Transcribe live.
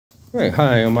All right,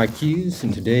 hi, I'm Mike Hughes,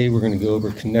 and today we're going to go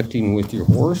over connecting with your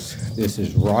horse. This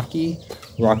is Rocky.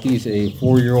 Rocky's a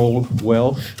 4-year-old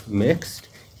Welsh mixed.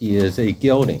 He is a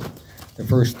gelding. The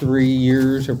first 3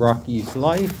 years of Rocky's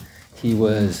life, he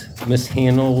was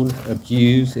mishandled,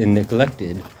 abused, and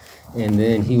neglected. And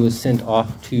then he was sent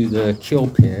off to the kill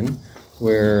pen,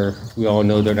 where we all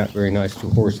know they're not very nice to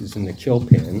horses in the kill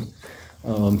pen.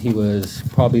 He was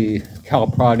probably cow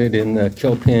prodded in the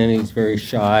kill pen. He's very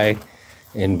shy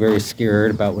and very scared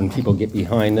about when people get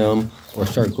behind them or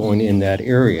start going in that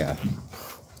area.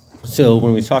 So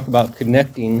when we talk about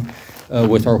connecting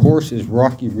with our horses,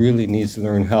 Rocky really needs to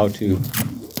learn how to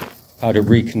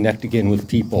reconnect again with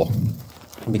people,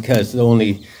 because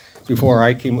before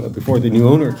the new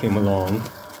owner came along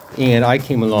and I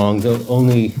came along, the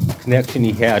only connection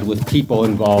he had with people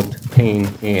involved pain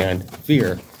and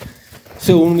fear.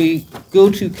 So when we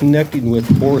go to connecting with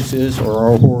horses,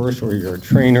 or our horse, or you're a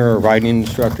trainer or riding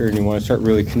instructor and you want to start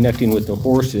really connecting with the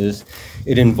horses,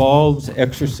 it involves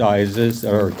exercises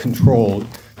that are controlled,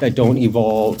 that don't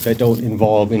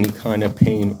involve any kind of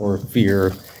pain or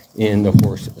fear in the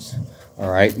horses.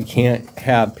 All right, you can't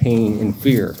have pain and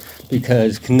fear,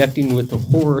 because connecting with the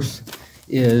horse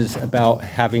is about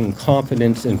having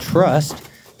confidence and trust.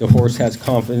 The horse has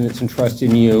confidence and trust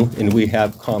in you, and we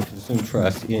have confidence and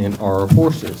trust in our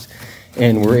horses.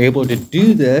 And we're able to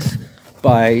do this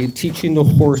by teaching the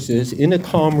horses in a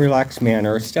calm, relaxed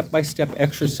manner, step-by-step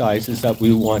exercises that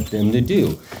we want them to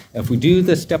do. If we do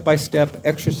the step-by-step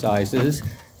exercises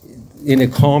in a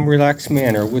calm, relaxed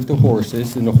manner with the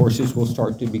horses, then the horses will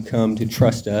start to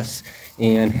trust us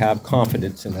and have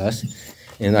confidence in us.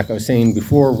 And like I was saying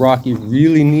before, Rocky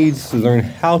really needs to learn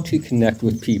how to connect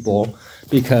with people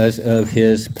because of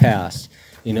his past.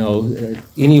 You know,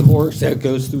 any horse that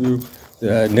goes through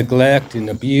neglect and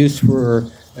abuse for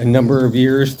a number of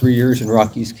years, 3 years in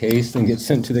Rocky's case, and gets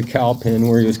sent to the cow pen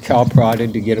where he was cow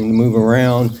prodded to get him to move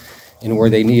around and where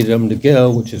they needed him to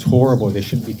go, which is horrible. They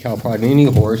shouldn't be cow prodding any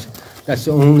horse. That's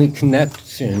the only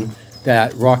connection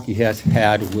that Rocky has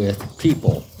had with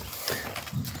people.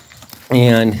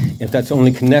 And if that's the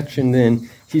only connection, then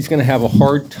he's going to have a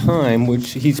hard time,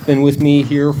 which he's been with me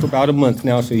here for about a month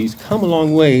now, so he's come a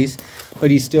long ways, but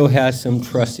he still has some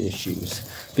trust issues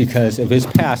because of his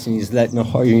past, and he's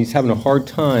having a hard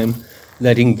time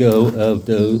letting go of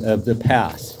the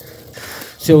past.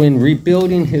 So in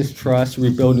rebuilding his trust,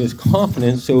 rebuilding his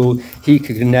confidence, so he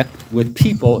can connect with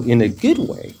people in a good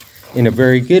way, in a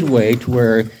very good way, to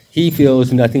where he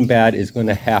feels nothing bad is going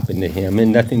to happen to him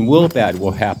and nothing bad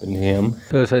will happen to him.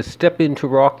 So as I step into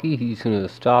Rocky, he's going to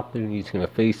stop and he's going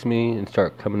to face me and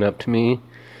start coming up to me.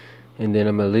 And then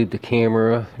I'm going to leave the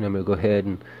camera and I'm going to go ahead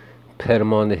and pet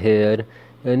him on the head.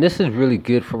 And this is really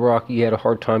good for Rocky. He had a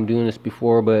hard time doing this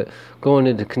before, but going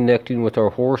into connecting with our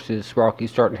horses,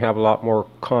 Rocky's starting to have a lot more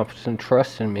confidence and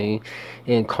trust in me.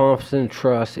 And confidence and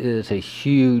trust is a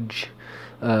huge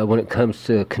when it comes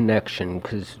to connection,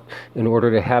 because in order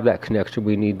to have that connection,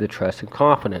 we need the trust and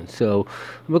confidence. So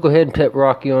I'm going to go ahead and pet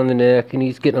Rocky on the neck, and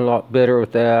he's getting a lot better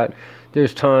with that.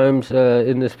 There's times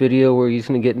in this video where he's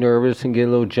going to get nervous and get a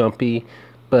little jumpy,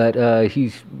 but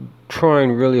he's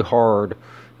trying really hard.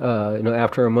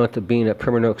 After a month of being at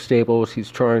Primmer Stables,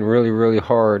 he's trying really, really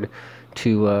hard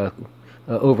to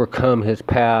overcome his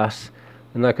past.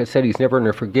 And like I said, he's never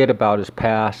going to forget about his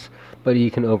past, but he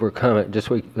can overcome it.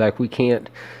 Just like we can't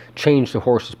change the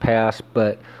horse's past,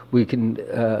 but we can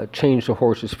change the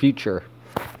horse's future.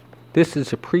 This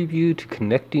is a preview to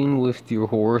connecting with your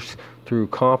horse through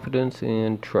confidence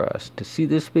and trust. To see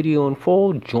this video in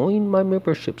full, join my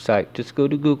membership site. Just go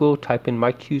to Google, type in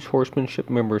Mike Hughes Horsemanship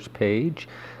Members page,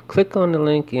 click on the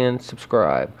link and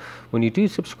subscribe. When you do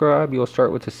subscribe, you'll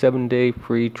start with a 7-day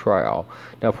free trial.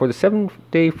 Now for the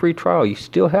 7-day free trial, you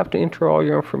still have to enter all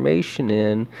your information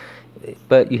in,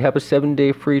 but you have a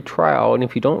 7-day free trial, and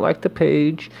if you don't like the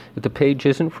page, if the page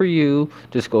isn't for you,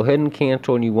 just go ahead and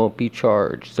cancel and you won't be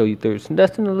charged. So there's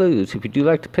nothing to lose. If you do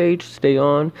like the page, stay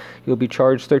on. You'll be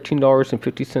charged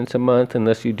 $13.50 a month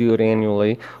unless you do it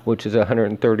annually, which is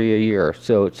 $130 a year.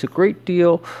 So it's a great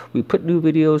deal. We put new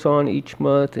videos on each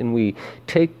month, and we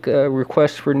take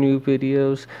requests for new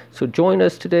videos. So join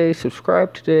us today,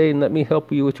 subscribe today, and let me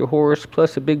help you with your horse.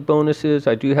 Plus, a big bonus is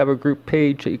I do have a group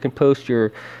page that you can post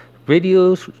your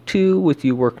videos to with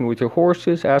you working with your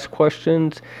horses, ask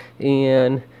questions,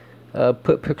 and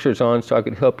put pictures on so I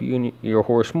could help you and your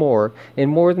horse more. And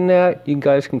more than that, you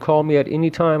guys can call me at any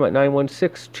time at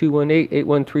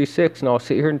 916-218-8136, and I'll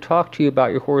sit here and talk to you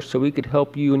about your horse so we could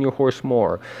help you and your horse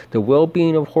more. The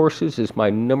well-being of horses is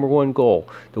my #1 goal.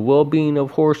 The well-being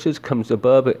of horses comes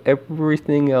above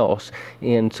everything else,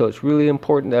 and so it's really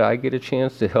important that I get a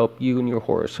chance to help you and your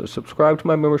horse. So subscribe to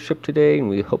my membership today, and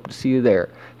we hope to see you there.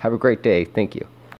 Have a great day. Thank you.